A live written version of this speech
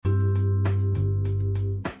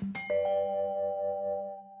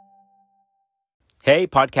Hey,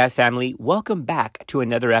 podcast family, welcome back to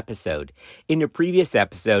another episode. In a previous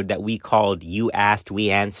episode that we called You Asked,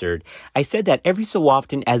 We Answered, I said that every so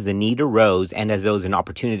often as the need arose and as there was an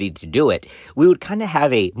opportunity to do it, we would kind of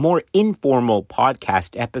have a more informal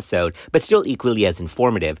podcast episode, but still equally as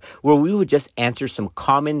informative, where we would just answer some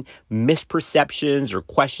common misperceptions or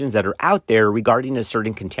questions that are out there regarding a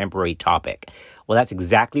certain contemporary topic. Well, that's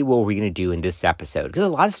exactly what we're going to do in this episode because a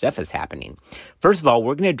lot of stuff is happening. First of all,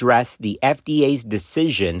 we're going to address the FDA's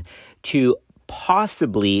decision to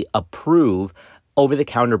possibly approve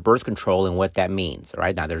over-the-counter birth control and what that means. All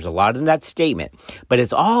right, now there's a lot in that statement, but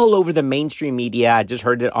it's all over the mainstream media. I just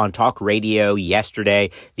heard it on talk radio yesterday.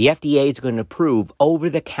 The FDA is going to approve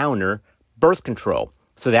over-the-counter birth control.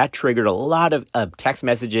 So that triggered a lot of text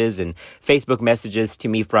messages and Facebook messages to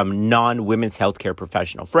me from non-women's healthcare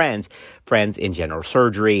professional friends in general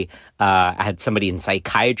surgery. I had somebody in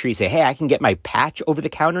psychiatry say, hey, I can get my patch over the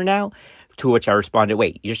counter now. To which I responded,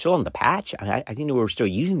 wait, you're still on the patch? I didn't know we were still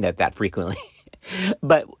using that frequently.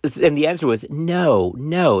 And the answer was no,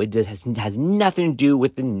 it has nothing to do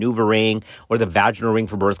with the NuvaRing or the vaginal ring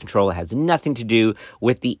for birth control. It has nothing to do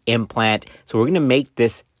with the implant. So we're going to make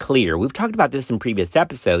this clear. We've talked about this in previous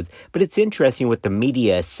episodes, but it's interesting what the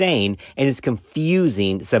media is saying, and it's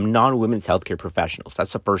confusing some non-women's healthcare professionals.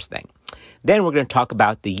 That's the first thing. Then we're going to talk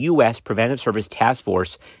about the U.S. Preventive Service Task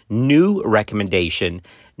Force new recommendation.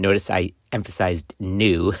 Notice I emphasized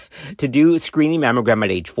new, to do screening mammogram at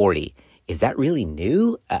age 40. Is that really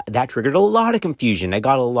new? That triggered a lot of confusion. I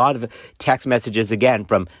got a lot of text messages, again,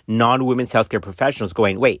 from non-women's healthcare professionals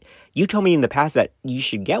going, wait, you told me in the past that you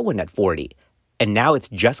should get one at 40, and now it's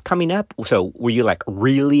just coming up? So were you like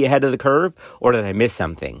really ahead of the curve, or did I miss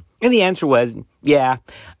something? And the answer was, yeah,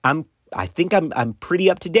 I think I'm pretty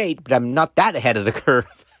up to date, but I'm not that ahead of the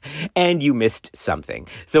curve. And you missed something.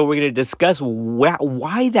 So we're going to discuss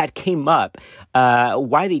why that came up,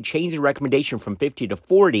 why they changed the recommendation from 50 to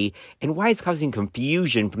 40, and why it's causing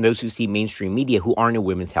confusion from those who see mainstream media who aren't in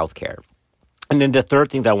women's healthcare. And then the third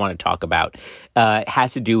thing that I want to talk about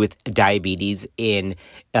has to do with diabetes in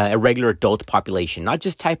a regular adult population, not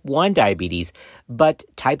just type 1 diabetes, but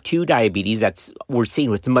type 2 diabetes we're seeing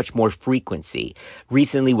with much more frequency.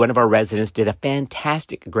 Recently, one of our residents did a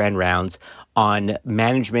fantastic grand rounds on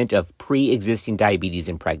management of pre-existing diabetes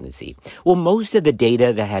in pregnancy. Well, most of the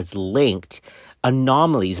data that has linked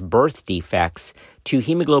anomalies, birth defects, to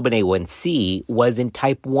hemoglobin A1c was in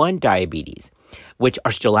type 1 diabetes, which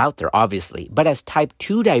are still out there, obviously. But as type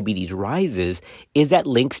 2 diabetes rises, is that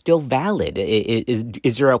link still valid?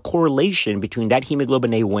 Is there a correlation between that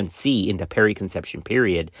hemoglobin A1c in the periconception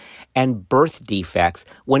period and birth defects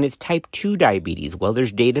when it's type 2 diabetes? Well,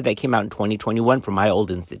 there's data that came out in 2021 from my old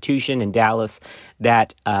institution in Dallas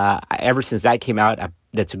that ever since that came out,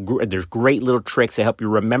 there's great little tricks that help you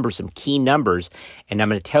remember some key numbers, and I'm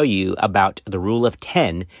going to tell you about the rule of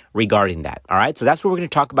 10 regarding that. All right, so that's what we're going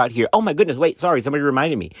to talk about here. Oh my goodness, wait, sorry, somebody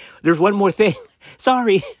reminded me. There's one more thing.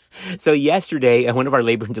 Sorry. So yesterday, one of our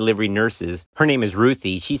labor and delivery nurses, her name is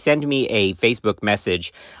Ruthy, she sent me a Facebook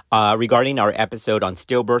message regarding our episode on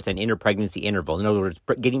stillbirth and interpregnancy interval. In other words,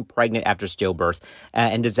 getting pregnant after stillbirth,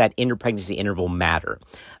 and does that interpregnancy interval matter?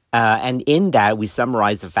 And in that, we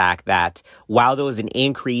summarize the fact that while there was an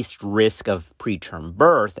increased risk of preterm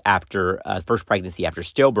birth after first pregnancy after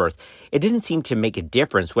stillbirth, it didn't seem to make a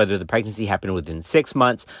difference whether the pregnancy happened within 6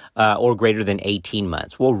 months or greater than 18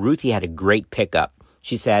 months. Well, Ruthy had a great pickup.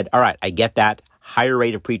 She said, all right, I get that. Higher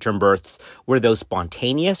rate of preterm births. Were those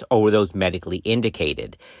spontaneous or were those medically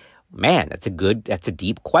indicated? Man, that's a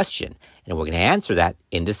deep question. And we're going to answer that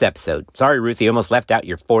in this episode. Sorry, Ruthy, almost left out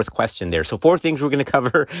your fourth question there. So 4 things we're going to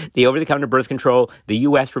cover: the over-the-counter birth control, the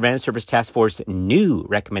U.S. Preventive Service Task Force new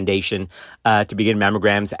recommendation to begin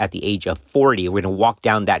mammograms at the age of 40. We're going to walk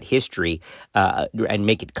down that history and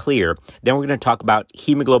make it clear. Then we're going to talk about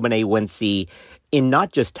hemoglobin A1c in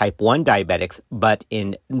not just type 1 diabetics, but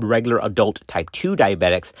in regular adult type 2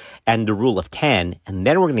 diabetics, and the rule of 10. And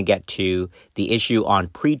then we're going to get to the issue on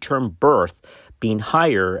preterm birth being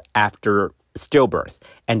higher after stillbirth.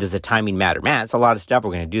 And does the timing matter? Man, it's a lot of stuff.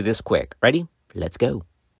 We're going to do this quick. Ready? Let's go.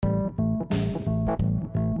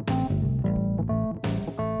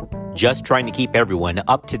 Just trying to keep everyone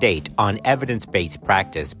up to date on evidence-based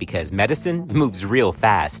practice because medicine moves real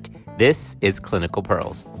fast. This is Clinical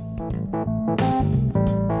Pearls.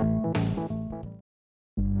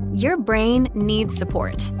 Your brain needs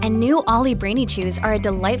support, and new Ollie Brainy Chews are a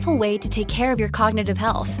delightful way to take care of your cognitive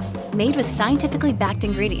health. Made with scientifically backed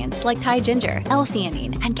ingredients like Thai ginger,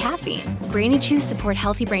 L-theanine, and caffeine, Brainy Chews support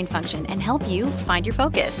healthy brain function and help you find your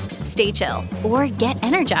focus, stay chill, or get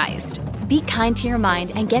energized. Be kind to your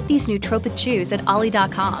mind and get these nootropic chews at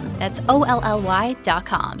olly.com. That's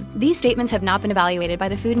OLLY.com. These statements have not been evaluated by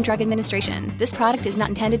the Food and Drug Administration. This product is not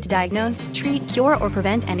intended to diagnose, treat, cure, or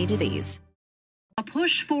prevent any disease. A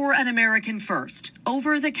push for an American first,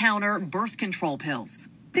 over-the-counter birth control pills.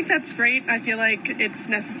 I think that's great. I feel like it's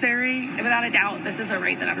necessary. Without a doubt, this is a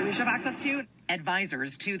right that everyone should have access to.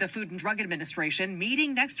 Advisors to the Food and Drug Administration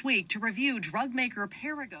meeting next week to review drug maker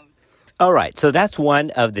Perrigo's. All right, so that's one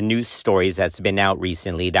of the news stories that's been out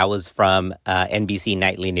recently. That was from NBC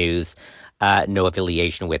Nightly News. No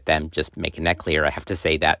affiliation with them, just making that clear. I have to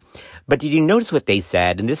say that. But did you notice what they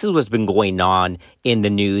said? And this is what's been going on in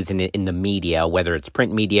the news and in the media, whether it's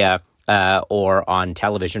print media, or on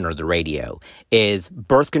television or the radio, is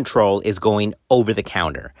birth control is going over the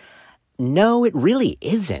counter. No, it really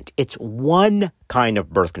isn't. It's one kind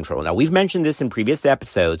of birth control. Now, we've mentioned this in previous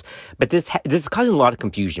episodes, but this is causing a lot of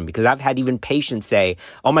confusion because I've had even patients say,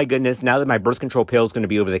 oh my goodness, now that my birth control pill is going to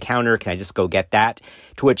be over the counter, can I just go get that?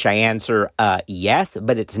 To which I answer, yes,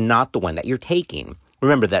 but it's not the one that you're taking.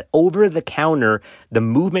 Remember that over-the-counter, the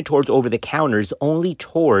movement towards over-the-counter is only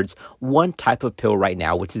towards one type of pill right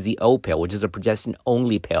now, which is the OPill, which is a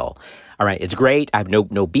progestin-only pill. All right, it's great. I have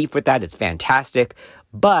no beef with that. It's fantastic.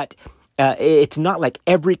 But it's not like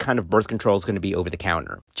every kind of birth control is going to be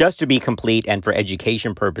over-the-counter. Just to be complete and for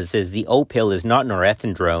education purposes, the OPill is not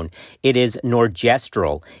norethindrone. It is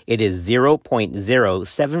norgestrel. It is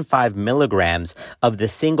 0.075 milligrams of the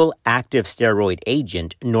single active steroid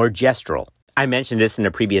agent, norgestrel. I mentioned this in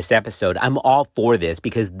a previous episode. I'm all for this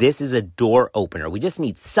because this is a door opener. We just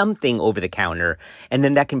need something over the counter, and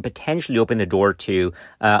then that can potentially open the door to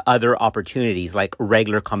other opportunities like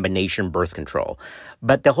regular combination birth control.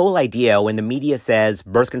 But the whole idea, when the media says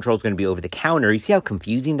birth control is going to be over the counter, you see how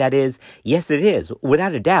confusing that is? Yes, it is,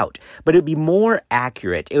 without a doubt. But it would be more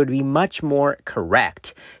accurate. It would be much more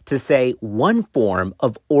correct to say one form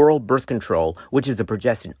of oral birth control, which is a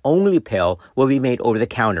progestin-only pill, will be made over the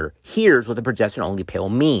counter. Here's what the progestin-only pill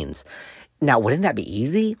means. Now, wouldn't that be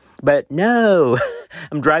easy? But no.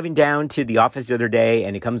 I'm driving down to the office the other day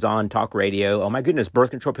and it comes on talk radio. Oh my goodness, birth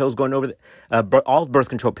control pills going over all birth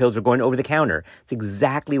control pills are going over the counter. It's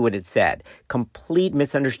exactly what it said. Complete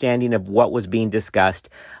misunderstanding of what was being discussed,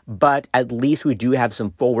 but at least we do have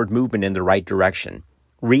some forward movement in the right direction.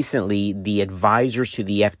 Recently, the advisors to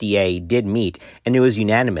the FDA did meet and it was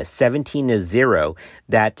unanimous, 17-0,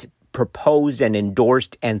 that proposed and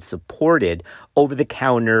endorsed and supported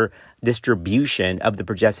over-the-counter distribution of the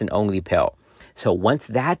progestin-only pill. So once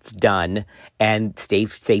that's done and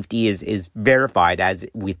safety is verified, as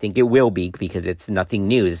we think it will be because it's nothing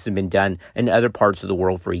new, this has been done in other parts of the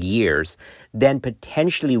world for years, then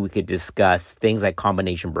potentially we could discuss things like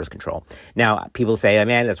combination birth control. Now, people say, oh,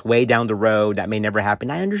 man, that's way down the road. That may never happen.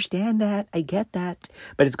 I understand that. I get that.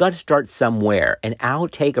 But it's got to start somewhere. And I'll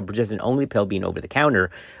take a progestin-only pill being over the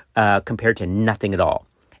counter compared to nothing at all.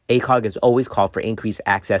 ACOG has always called for increased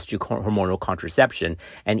access to hormonal contraception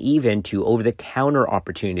and even to over-the-counter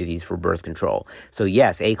opportunities for birth control. So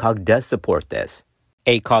yes, ACOG does support this.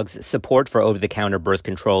 ACOG's support for over-the-counter birth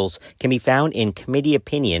controls can be found in Committee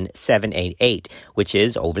Opinion 788, which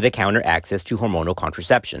is over-the-counter access to hormonal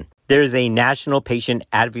contraception. There's a national patient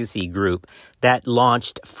advocacy group that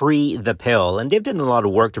launched Free the Pill, and they've done a lot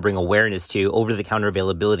of work to bring awareness to over-the-counter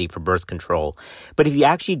availability for birth control. But if you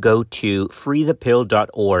actually go to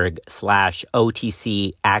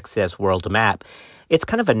freethepill.org/OTC Access World Map, it's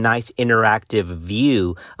kind of a nice interactive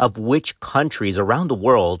view of which countries around the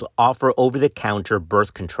world offer over-the-counter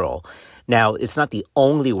birth control. Now, it's not the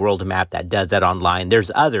only world map that does that online. There's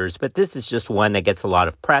others, but this is just one that gets a lot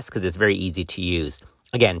of press because it's very easy to use.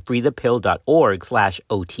 Again,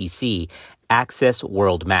 freethepill.org/OTC Access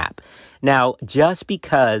World Map. Now, just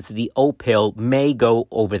because the OPill may go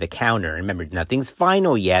over the counter, remember, nothing's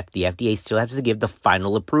final yet. The FDA still has to give the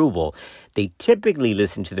final approval. They typically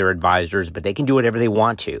listen to their advisors, but they can do whatever they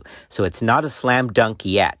want to. So it's not a slam dunk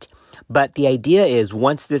yet. But the idea is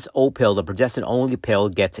once this OPill, the progestin-only pill,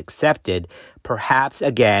 gets accepted, perhaps,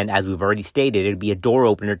 again, as we've already stated, it'd be a door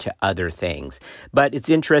opener to other things. But it's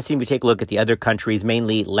interesting to take a look at the other countries,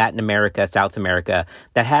 mainly Latin America, South America,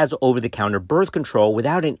 that has over-the-counter birth control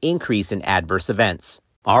without an increase in adverse events.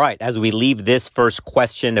 All right, as we leave this first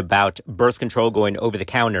question about birth control going over the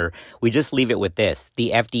counter, we just leave it with this.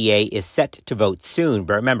 The FDA is set to vote soon,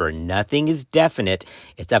 but remember, nothing is definite.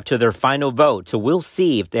 It's up to their final vote. So we'll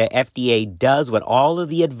see if the FDA does what all of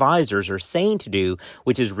the advisors are saying to do,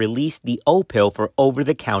 which is release the OPill for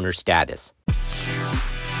over-the-counter status.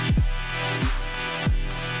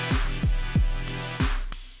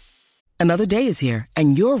 Another day is here,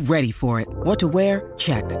 and you're ready for it. What to wear?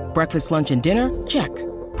 Check. Breakfast, lunch, and dinner? Check.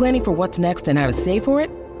 Planning for what's next and how to save for it?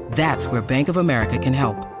 That's where Bank of America can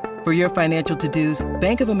help. For your financial to-dos,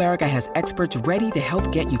 Bank of America has experts ready to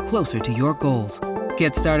help get you closer to your goals.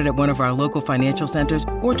 Get started at one of our local financial centers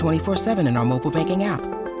or 24/7 in our mobile banking app.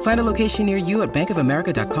 Find a location near you at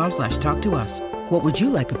bankofamerica.com/talktous. What would you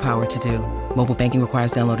like the power to do? Mobile banking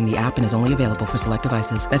requires downloading the app and is only available for select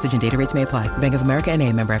devices. Message and data rates may apply. Bank of America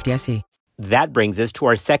N.A., member FDIC. That brings us to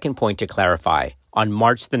our second point to clarify. On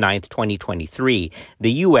March the 9th, 2023,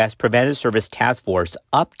 the U.S. Preventive Service Task Force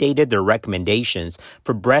updated their recommendations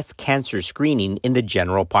for breast cancer screening in the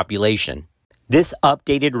general population. This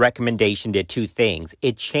updated recommendation did two things.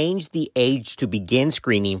 It changed the age to begin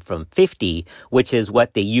screening from 50, which is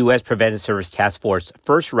what the U.S. Preventive Service Task Force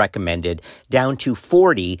first recommended, down to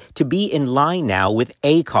 40 to be in line now with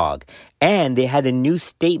ACOG. And they had a new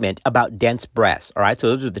statement about dense breasts. All right, so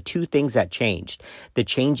those are the two things that changed. The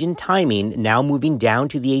change in timing, now moving down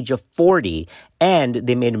to the age of 40, and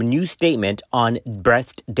they made a new statement on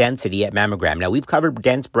breast density at mammogram. Now, we've covered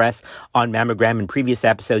dense breasts on mammogram in previous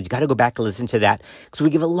episodes. You got to go back and listen to that because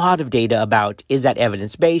we give a lot of data about, is that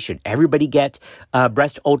evidence-based? Should everybody get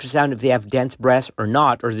breast ultrasound if they have dense breasts or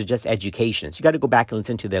not, or is it just education? So you got to go back and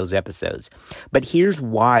listen to those episodes. But here's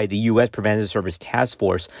why the U.S. Preventive Service Task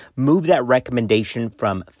Force moved that recommendation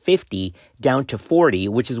from 50 down to 40,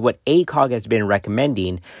 which is what ACOG has been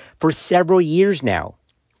recommending for several years now.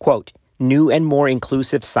 Quote, new and more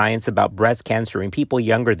inclusive science about breast cancer in people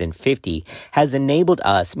younger than 50 has enabled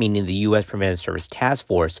us, meaning the U.S. Preventive Service Task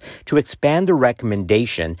Force, to expand the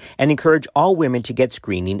recommendation and encourage all women to get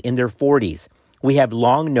screening in their 40s. We have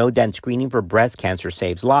long known that screening for breast cancer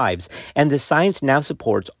saves lives, and the science now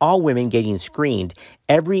supports all women getting screened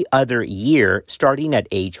every other year starting at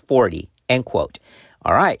age 40, end quote.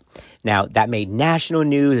 All right. Now, that made national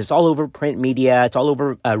news. It's all over print media. It's all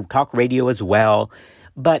over talk radio as well.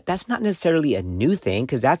 But that's not necessarily a new thing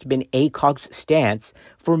because that's been ACOG's stance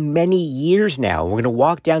for many years now. We're going to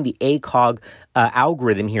walk down the ACOG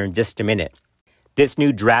algorithm here in just a minute. This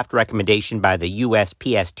new draft recommendation by the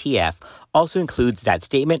USPSTF also includes that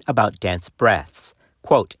statement about dense breasts.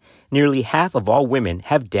 Quote, nearly half of all women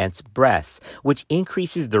have dense breasts, which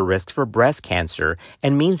increases the risk for breast cancer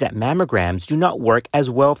and means that mammograms do not work as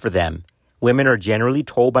well for them. Women are generally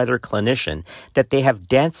told by their clinician that they have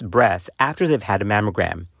dense breasts after they've had a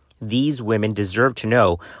mammogram. These women deserve to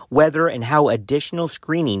know whether and how additional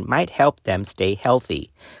screening might help them stay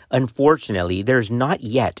healthy. Unfortunately, there's not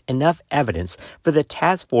yet enough evidence for the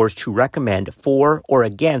task force to recommend for or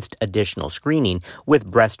against additional screening with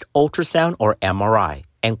breast ultrasound or MRI,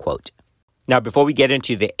 end quote. Now, before we get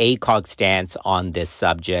into the ACOG stance on this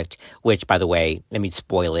subject, which, by the way, let me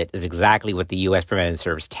spoil it, is exactly what the U.S. Preventive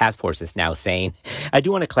Service Task Force is now saying, I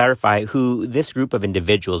do want to clarify who this group of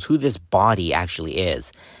individuals, who this body actually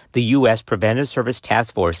is. The U.S. Preventive Service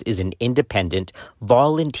Task Force is an independent,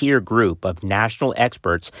 volunteer group of national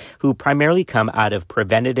experts who primarily come out of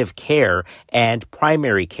preventative care and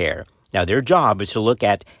primary care. Now, their job is to look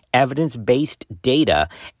at evidence-based data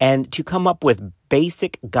and to come up with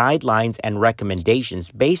basic guidelines and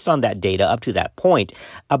recommendations based on that data up to that point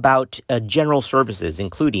about general services,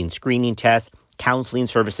 including screening tests, counseling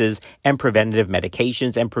services, and preventative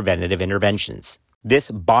medications and preventative interventions.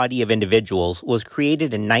 This body of individuals was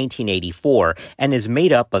created in 1984 and is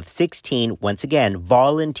made up of 16, once again,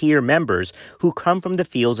 volunteer members who come from the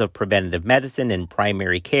fields of preventative medicine and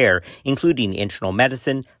primary care, including internal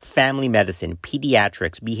medicine, family medicine,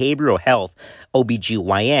 pediatrics, behavioral health,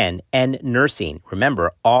 OBGYN, and nursing.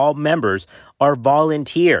 Remember, all members are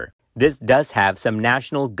volunteer. This does have some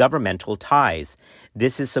national governmental ties.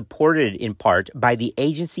 This is supported in part by the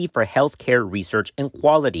Agency for Healthcare Research and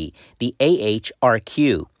Quality, the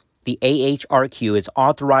AHRQ. The AHRQ is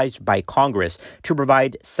authorized by Congress to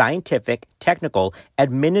provide scientific, technical,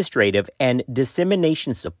 administrative, and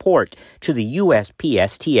dissemination support to the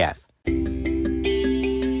USPSTF.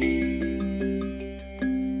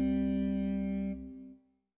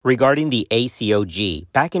 Regarding the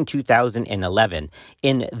ACOG, back in 2011,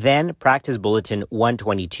 in then Practice Bulletin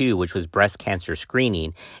 122, which was breast cancer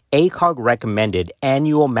screening, ACOG recommended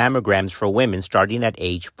annual mammograms for women starting at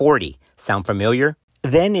age 40. Sound familiar?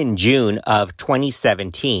 Then in June of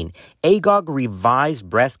 2017, ACOG revised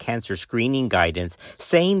breast cancer screening guidance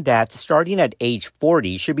saying that starting at age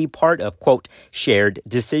 40 should be part of, quote, shared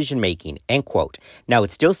decision-making, end quote. Now,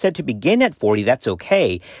 it's still said to begin at 40, that's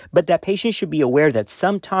okay, but that patients should be aware that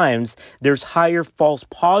sometimes there's higher false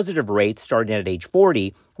positive rates starting at age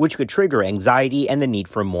 40, which could trigger anxiety and the need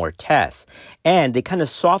for more tests. And they kind of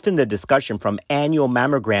softened the discussion from annual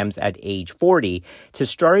mammograms at age 40 to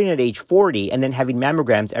starting at age 40 and then having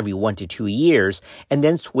mammograms every 1 to 2 years and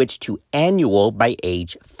then switch to annual by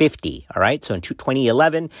age 50. All right. So in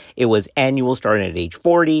 2011, it was annual starting at age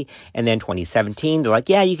 40. And then 2017, they're like,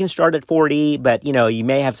 yeah, you can start at 40, but you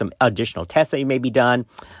may have some additional tests that you may be done.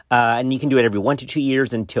 And you can do it every 1 to 2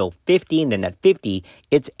 years until 50. And then at 50,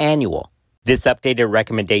 it's annual. This updated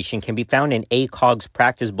recommendation can be found in ACOG's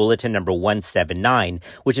Practice Bulletin number 179,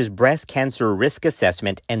 which is Breast Cancer Risk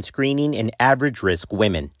Assessment and Screening in Average Risk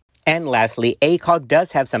Women. And lastly, ACOG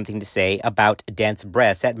does have something to say about dense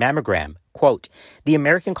breasts at mammogram. Quote, the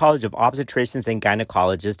American College of Obstetricians and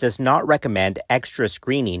Gynecologists does not recommend extra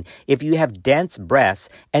screening if you have dense breasts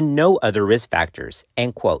and no other risk factors,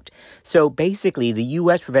 end quote. So basically, the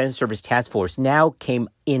U.S. Preventive Service Task Force now came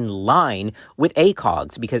in line with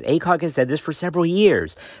ACOG's because ACOG has said this for several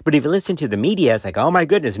years. But if you listen to the media, it's like, oh my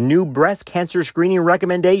goodness, new breast cancer screening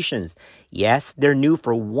recommendations. Yes, they're new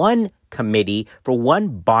for one committee, for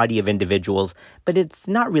one body of individuals, but it's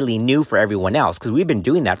not really new for everyone else because we've been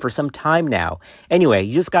doing that for some time now. Anyway,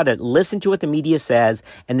 you just got to listen to what the media says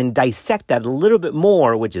and then dissect that a little bit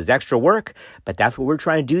more, which is extra work, but that's what we're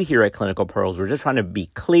trying to do here at Clinical Pearls. We're just trying to be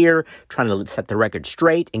clear, trying to set the record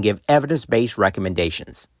straight and give evidence-based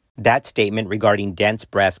recommendations. That statement regarding dense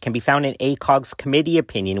breasts can be found in ACOG's committee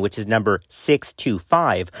opinion, which is number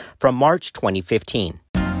 625 from March 2015.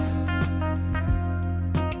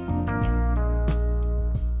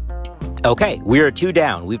 Okay, we are 2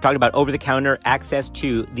 down. We've talked about over-the-counter access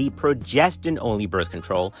to the progestin-only birth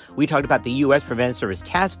control. We talked about the U.S. Preventive Service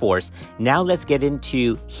Task Force. Now let's get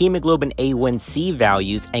into hemoglobin A1c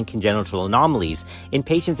values and congenital anomalies in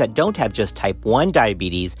patients that don't have just type 1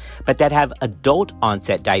 diabetes, but that have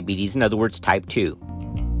adult-onset diabetes, in other words, type 2.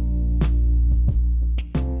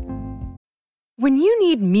 When you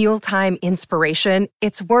need mealtime inspiration,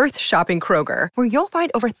 it's worth shopping Kroger, where you'll find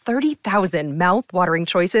over 30,000 mouth-watering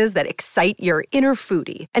choices that excite your inner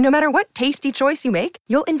foodie. And no matter what tasty choice you make,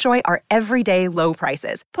 you'll enjoy our everyday low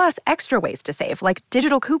prices, plus extra ways to save, like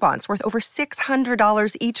digital coupons worth over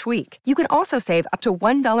 $600 each week. You can also save up to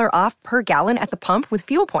 $1 off per gallon at the pump with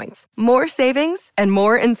fuel points. More savings and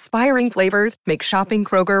more inspiring flavors make shopping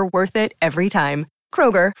Kroger worth it every time.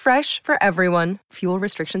 Kroger, fresh for everyone. Fuel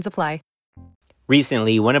restrictions apply.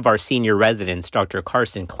 Recently, one of our senior residents, Dr.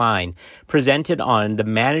 Carson Klein, presented on the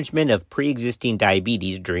management of pre-existing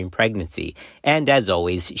diabetes during pregnancy. And as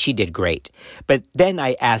always, she did great. But then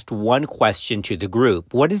I asked one question to the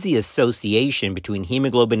group. What is the association between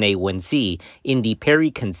hemoglobin A1c in the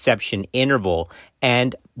periconception interval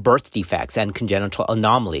and birth defects and congenital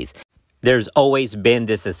anomalies? There's always been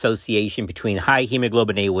this association between high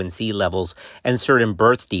hemoglobin A1c levels and certain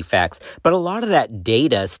birth defects, but a lot of that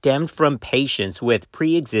data stemmed from patients with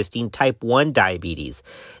pre-existing type 1 diabetes.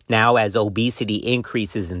 Now, as obesity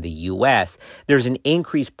increases in the U.S., there's an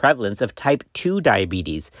increased prevalence of type 2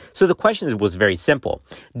 diabetes. So the question was very simple.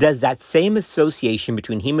 Does that same association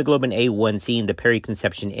between hemoglobin A1c and the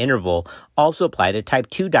periconception interval also apply to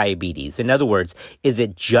type 2 diabetes? In other words, is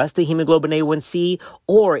it just the hemoglobin A1c,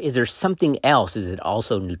 or is there something else? Is it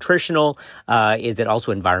also nutritional? Is it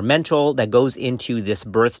also environmental that goes into this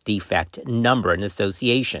birth defect number and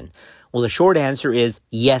association? Well, the short answer is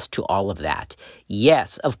yes to all of that.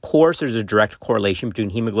 Yes, of course, there's a direct correlation between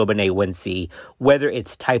hemoglobin A1c, whether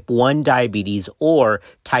it's type 1 diabetes or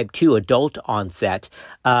type 2 adult onset,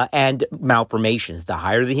 and malformations. The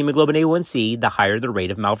higher the hemoglobin A1c, the higher the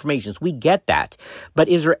rate of malformations. We get that. But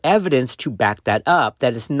is there evidence to back that up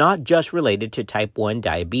that it's not just related to type 1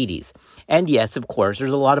 diabetes? And yes, of course,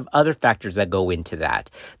 there's a lot of other factors that go into that.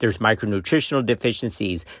 There's micronutritional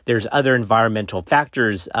deficiencies. There's other environmental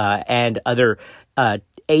factors, and other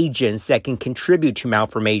agents that can contribute to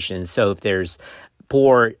malformations. So if there's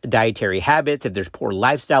poor dietary habits, if there's poor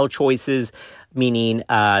lifestyle choices, meaning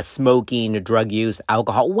smoking, drug use,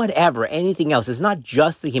 alcohol, whatever, anything else. It's not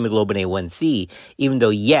just the hemoglobin A1c, even though,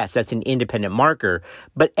 yes, that's an independent marker,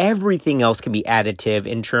 but everything else can be additive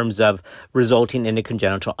in terms of resulting in a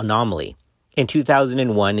congenital anomaly. In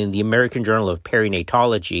 2001, in the American Journal of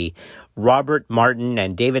Perinatology, Robert Martin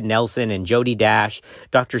and David Nelson and Jody Dash,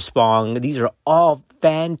 Dr. Spong, these are all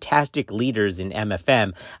fantastic leaders in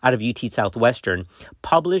MFM out of UT Southwestern,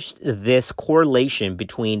 published this correlation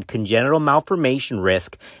between congenital malformation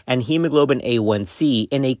risk and hemoglobin A1c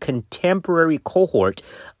in a contemporary cohort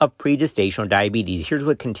of pre-gestational diabetes. Here's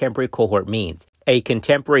what contemporary cohort means. A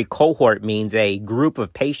contemporary cohort means a group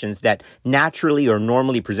of patients that naturally or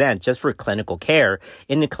normally present just for clinical care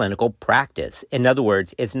in a clinical practice. In other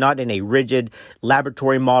words, it's not in a rigid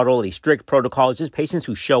laboratory model, a strict protocol. It's just patients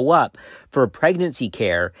who show up for pregnancy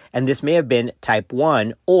care, and this may have been type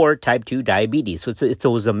 1 or type 2 diabetes. So it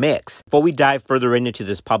was a mix. Before we dive further into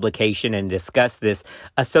this publication and discuss this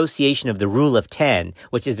association of the rule of 10,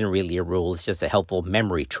 which isn't really a rule, it's just a helpful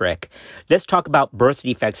memory trick, let's talk about birth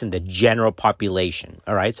defects in the general population.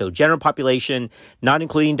 All right, so general population, not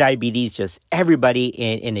including diabetes, just everybody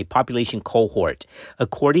in a population cohort.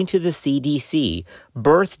 According to the CDC,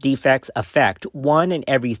 birth defects affect 1 in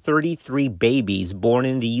every 33 babies born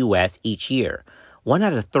in the U.S. each year. 1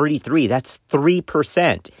 out of 33, that's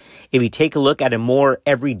 3%. If you take a look at a more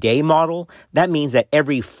everyday model, that means that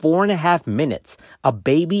every 4.5 minutes, a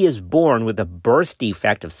baby is born with a birth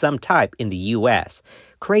defect of some type in the U.S.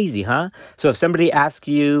 Crazy, huh? So if somebody asks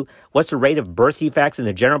you, what's the rate of birth defects in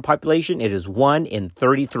the general population? It is 1 in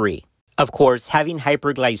 33. Of course, having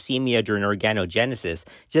hyperglycemia during organogenesis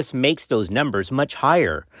just makes those numbers much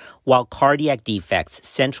higher, while cardiac defects,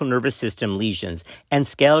 central nervous system lesions, and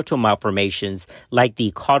skeletal malformations like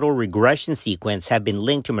the caudal regression sequence have been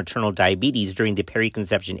linked to maternal diabetes during the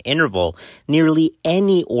periconception interval. Nearly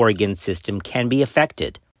any organ system can be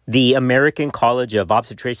affected. The American College of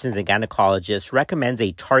Obstetricians and Gynecologists recommends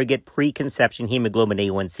a target preconception hemoglobin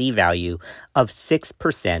A1c value of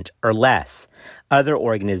 6% or less. Other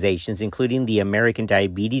organizations, including the American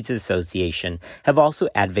Diabetes Association, have also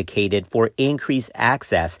advocated for increased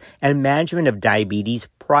access and management of diabetes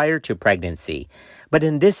prior to pregnancy. But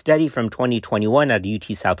in this study from 2021 at UT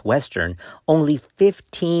Southwestern, only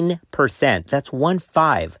 15%, that's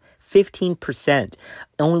 15%,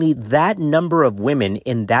 only that number of women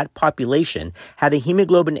in that population had a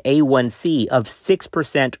hemoglobin A1c of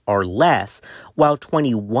 6% or less, while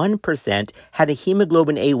 21% had a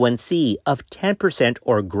hemoglobin A1c of 10%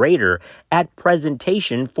 or greater at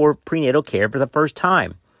presentation for prenatal care for the first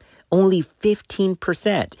time. Only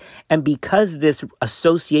 15%. And because this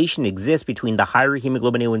association exists between the higher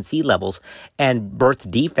hemoglobin A1c levels and birth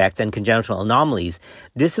defects and congenital anomalies,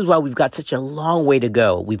 this is why we've got such a long way to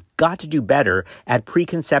go. We've got to do better at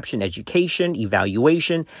preconception education,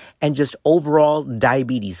 evaluation, and just overall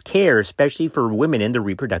diabetes care, especially for women in the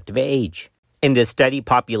reproductive age. In this study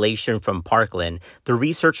population from Parkland, the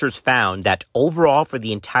researchers found that overall for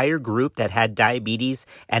the entire group that had diabetes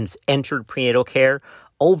and entered prenatal care,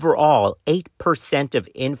 overall, 8% of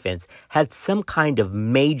infants had some kind of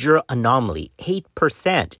major anomaly.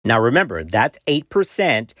 8%. Now remember, that's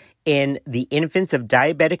 8% in the infants of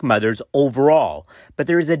diabetic mothers overall. But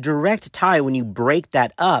there is a direct tie when you break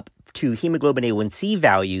that up to hemoglobin A1c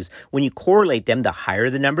values. When you correlate them, the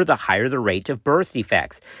higher the number, the higher the rate of birth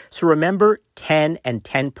defects. So remember 10 and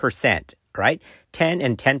 10%. Right? 10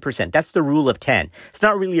 and 10%. That's the rule of 10. It's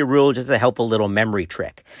not really a rule, just a helpful little memory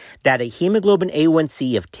trick. That a hemoglobin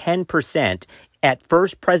A1c of 10% at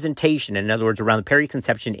first presentation, in other words, around the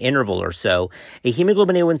periconception interval or so, a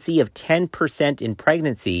hemoglobin A1c of 10% in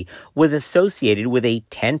pregnancy was associated with a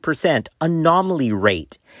 10% anomaly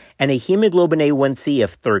rate. And a hemoglobin A1c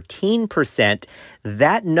of 13%,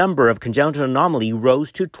 that number of congenital anomaly rose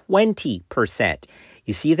to 20%.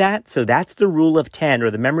 You see that? So that's the rule of 10, or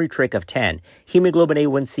the memory trick of 10. Hemoglobin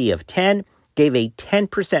A1c of 10 gave a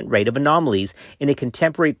 10% rate of anomalies in a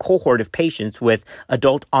contemporary cohort of patients with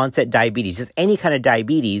adult onset diabetes, just any kind of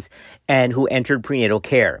diabetes, and who entered prenatal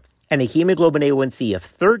care. And a hemoglobin A1c of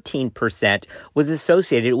 13% was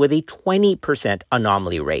associated with a 20%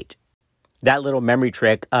 anomaly rate. That little memory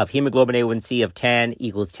trick of hemoglobin A1c of 10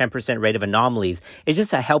 equals 10% rate of anomalies is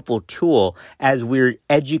just a helpful tool as we're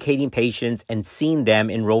educating patients and seeing them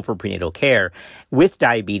enroll for prenatal care with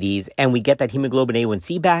diabetes, and we get that hemoglobin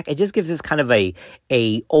A1c back. It just gives us kind of a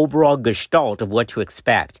overall gestalt of what to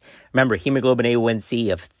expect. Remember, hemoglobin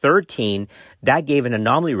A1c of 13, that gave an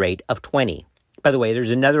anomaly rate of 20. By the way, there's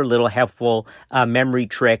another little helpful memory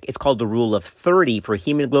trick. It's called the rule of 30 for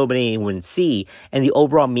hemoglobin A1c and the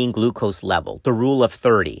overall mean glucose level, the rule of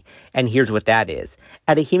 30. And here's what that is.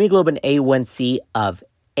 At a hemoglobin A1c of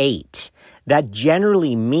 8, that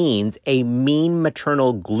generally means a mean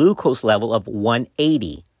maternal glucose level of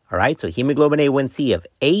 180. All right, so hemoglobin A1c of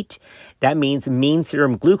 8, that means mean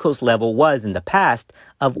serum glucose level was in the past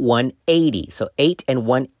of 180. So 8 and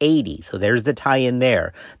 180. So there's the tie in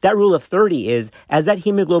there. That rule of 30 is as that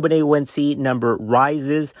hemoglobin A1c number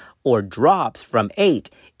rises or drops from 8,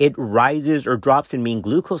 it rises or drops in mean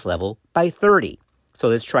glucose level by 30. So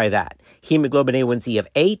let's try that. Hemoglobin A1c of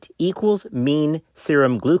 8 equals mean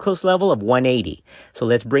serum glucose level of 180. So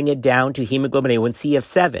let's bring it down to hemoglobin A1c of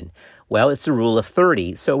 7. Well, it's the rule of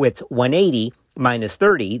 30. So it's 180 minus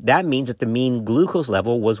 30, that means that the mean glucose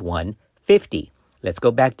level was 150. Let's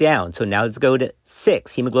go back down. So now let's go to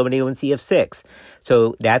 6, hemoglobin A1c of 6.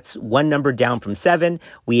 So that's one number down from 7.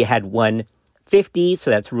 We had 150,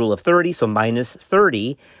 so that's rule of 30, so minus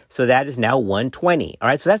 30. So that is now 120. All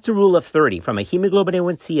right, so that's the rule of 30. From a hemoglobin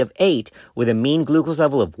A1c of 8 with a mean glucose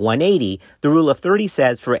level of 180, the rule of 30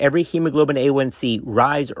 says for every hemoglobin A1c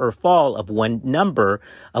rise or fall of one number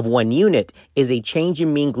of 1 unit is a change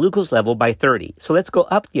in mean glucose level by 30. So let's go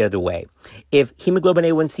up the other way. If hemoglobin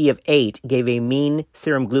A1c of 8 gave a mean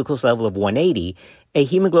serum glucose level of 180, a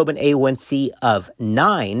hemoglobin A1c of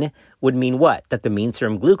 9 would mean what? That the mean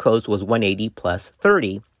serum glucose was 180 plus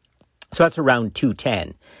 30. So that's around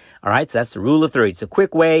 210. All right, so that's the rule of 30. It's a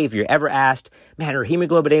quick way. If you're ever asked, man, her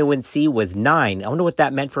hemoglobin A1c was 9. I wonder what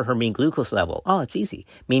that meant for her mean glucose level. Oh, it's easy.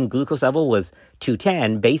 Mean glucose level was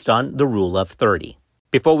 210 based on the rule of 30.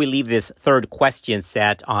 Before we leave this third question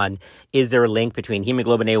set on, is there a link between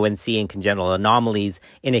hemoglobin A1c and congenital anomalies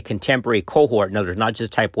in a contemporary cohort? No, there's not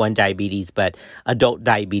just type 1 diabetes, but adult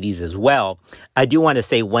diabetes as well. I do want to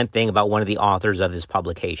say one thing about one of the authors of this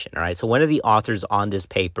publication. All right, so one of the authors on this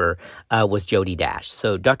paper was Jody Dash.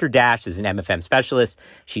 So Dr. Dash is an MFM specialist.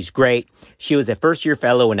 She's great. She was a first-year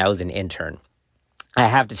fellow when I was an intern. I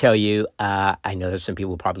have to tell you, I know there's some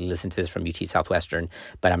people who probably listen to this from UT Southwestern,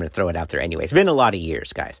 but I'm going to throw it out there anyway. It's been a lot of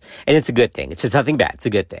years, guys, and it's a good thing. It's nothing bad. It's a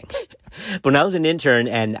good thing. But when I was an intern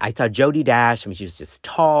and I saw Jody Dash, I mean, she was just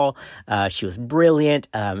tall. She was brilliant.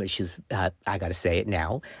 She was, I got to say it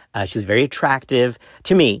now, she was very attractive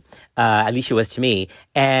to me. At least she was to me.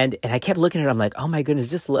 And I kept looking at her. I'm like, oh my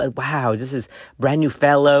goodness, wow, this is brand new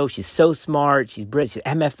fellow. She's so smart. She's brilliant. She's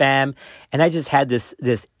MFM. And I just had this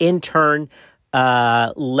intern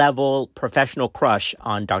level professional crush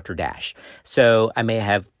on Dr. Dash. So I may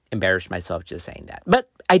have embarrassed myself just saying that. But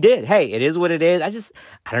I did. Hey, it is what it is.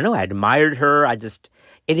 I don't know. I admired her. It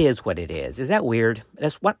is what it is. Is that weird?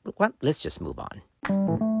 What? Let's just move on.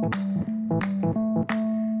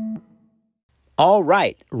 All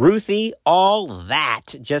right, Ruthy, all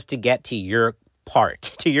that just to get to your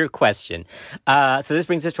question. So this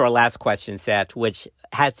brings us to our last question set, which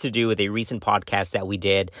has to do with a recent podcast that we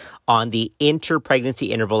did on the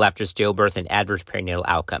inter-pregnancy interval after stillbirth and adverse perinatal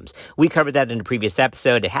outcomes. We covered that in a previous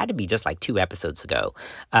episode. It had to be just like 2 episodes ago,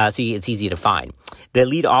 so it's easy to find. The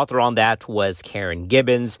lead author on that was Karen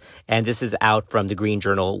Gibbons, and this is out from the Green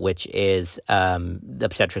Journal, which is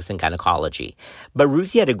obstetrics and gynecology. But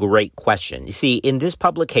Ruthy had a great question. You see, in this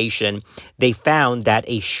publication, they found that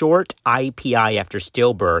a short IPI after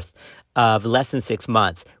stillbirth of less than 6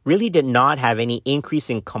 months really did not have any increase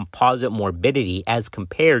in composite morbidity as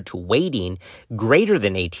compared to waiting greater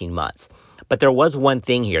than 18 months. But there was one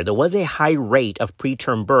thing here. There was a high rate of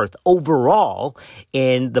preterm birth overall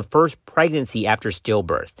in the first pregnancy after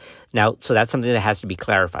stillbirth. Now, so that's something that has to be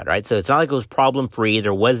clarified, right? So it's not like it was problem-free.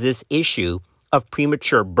 There was this issue of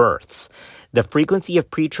premature births. The frequency of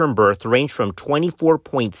preterm birth ranged from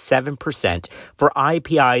 24.7% for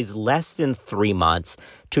IPIs less than 3 months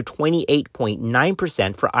to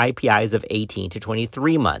 28.9% for IPIs of 18 to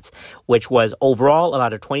 23 months, which was overall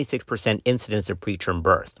about a 26% incidence of preterm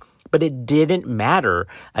birth. But it didn't matter,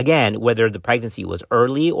 again, whether the pregnancy was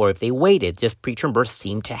early or if they waited. Just preterm births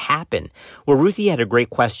seemed to happen. Well, Ruthy had a great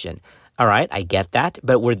question. All right, I get that,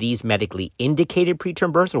 but were these medically indicated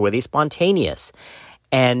preterm births or were they spontaneous?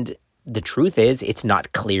 And the truth is, it's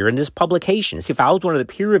not clear in this publication. See, if I was one of the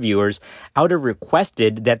peer reviewers, I would have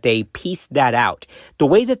requested that they piece that out. The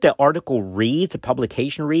way that the article reads, the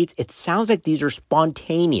publication reads, it sounds like these are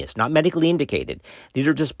spontaneous, not medically indicated. These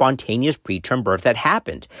are just spontaneous preterm birth that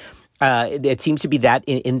happened. It seems to be that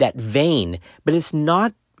in that vein, but it's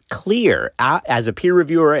not clear. As a peer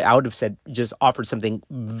reviewer, I would have said, just offered something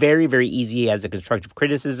very, very easy as a constructive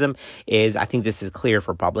criticism is, I think this is clear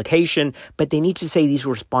for publication, but they need to say these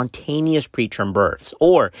were spontaneous preterm births,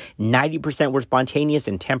 or 90% were spontaneous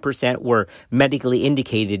and 10% were medically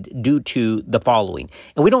indicated due to the following.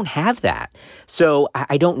 And we don't have that. So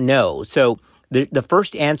I don't know. So the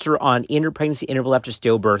first answer on inter-pregnancy interval after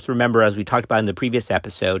stillbirth, remember, as we talked about in the previous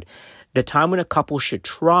episode, the time when a couple should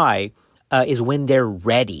try is when they're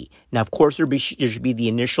ready. Now, of course, there should be the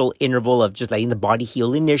initial interval of just letting the body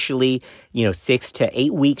heal initially, 6 to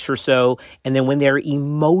 8 weeks or so. And then when they're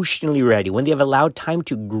emotionally ready, when they have allowed time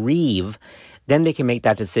to grieve, then they can make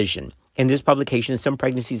that decision. In this publication, some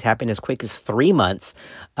pregnancies happen as quick as 3 months,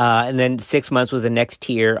 and then 6 months was the next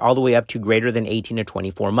tier, all the way up to greater than 18 to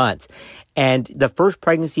 24 months. And the first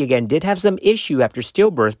pregnancy, again, did have some issue after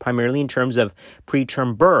stillbirth, primarily in terms of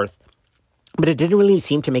preterm birth. But it didn't really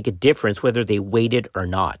seem to make a difference whether they waited or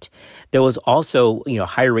not. There was also,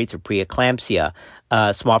 higher rates of preeclampsia,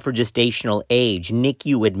 small for gestational age,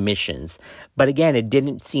 NICU admissions. But again, it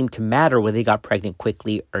didn't seem to matter whether they got pregnant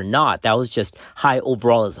quickly or not. That was just high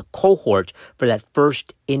overall as a cohort for that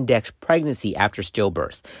first index pregnancy after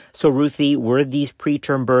stillbirth. So, Ruthy, were these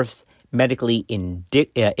preterm births medically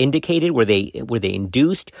indicated? Were they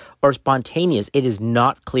induced or spontaneous? It is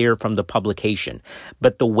not clear from the publication.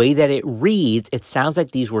 But the way that it reads, it sounds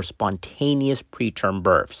like these were spontaneous preterm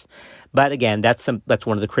births. But again, that's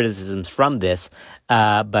one of the criticisms from this,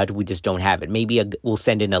 but we just don't have it. Maybe we'll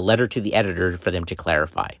send in a letter to the editor for them to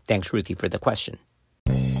clarify. Thanks, Ruthy, for the question.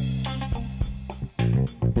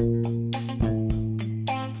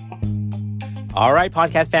 All right,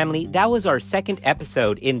 podcast family, that was our second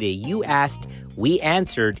episode in the You Asked, We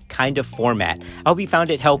Answered kind of format. I hope you found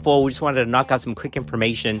it helpful. We just wanted to knock out some quick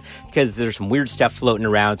information because there's some weird stuff floating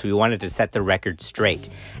around, so we wanted to set the record straight.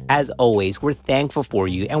 As always, we're thankful for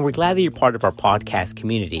you, and we're glad that you're part of our podcast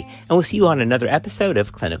community. And we'll see you on another episode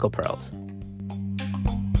of Clinical Pearls.